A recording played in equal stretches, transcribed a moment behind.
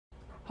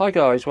Hi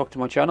guys, welcome to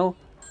my channel.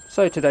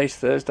 So today's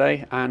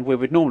Thursday and we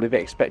would normally be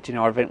expecting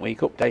our event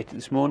week updated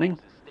this morning.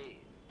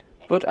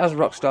 But as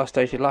Rockstar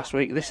stated last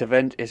week, this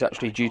event is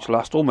actually due to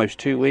last almost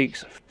 2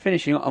 weeks,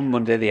 finishing on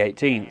Monday the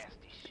 18th.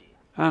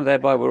 And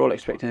thereby we're all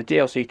expecting the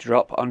DLC to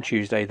drop on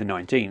Tuesday the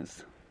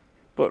 19th.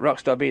 But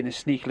Rockstar being the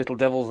sneaky little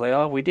devils they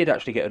are, we did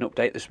actually get an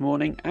update this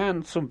morning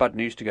and some bad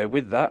news to go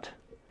with that.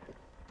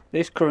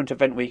 This current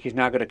event week is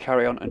now going to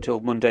carry on until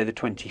Monday the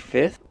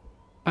 25th.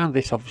 And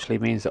this obviously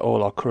means that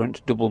all our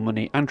current double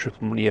money and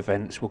triple money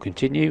events will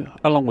continue,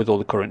 along with all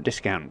the current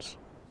discounts.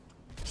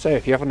 So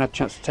if you haven't had a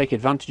chance to take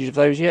advantage of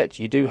those yet,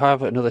 you do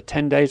have another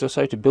 10 days or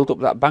so to build up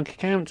that bank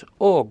account,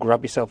 or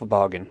grab yourself a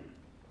bargain.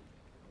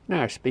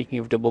 Now, speaking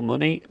of double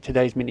money,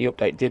 today's mini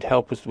update did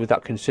help us with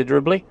that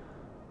considerably.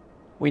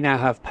 We now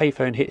have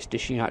payphone hits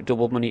dishing out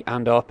double money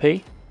and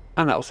RP,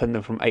 and that will send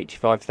them from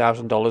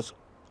 $85,000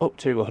 up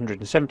to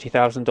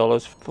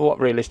 $170,000 for what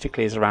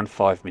realistically is around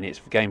 5 minutes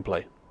of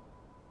gameplay.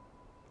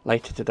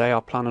 Later today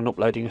I plan on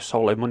uploading a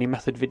solo money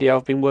method video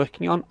I've been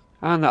working on,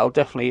 and that'll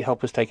definitely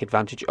help us take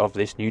advantage of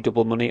this new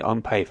double money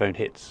on payphone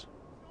hits.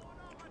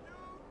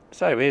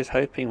 So here's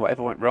hoping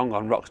whatever went wrong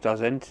on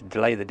Rockstar's end to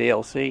delay the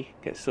DLC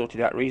gets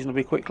sorted out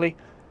reasonably quickly,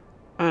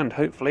 and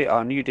hopefully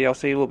our new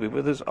DLC will be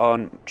with us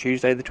on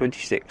Tuesday the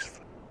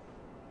 26th.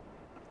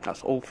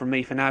 That's all from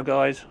me for now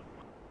guys.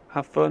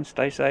 Have fun,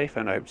 stay safe,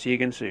 and I hope to see you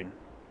again soon.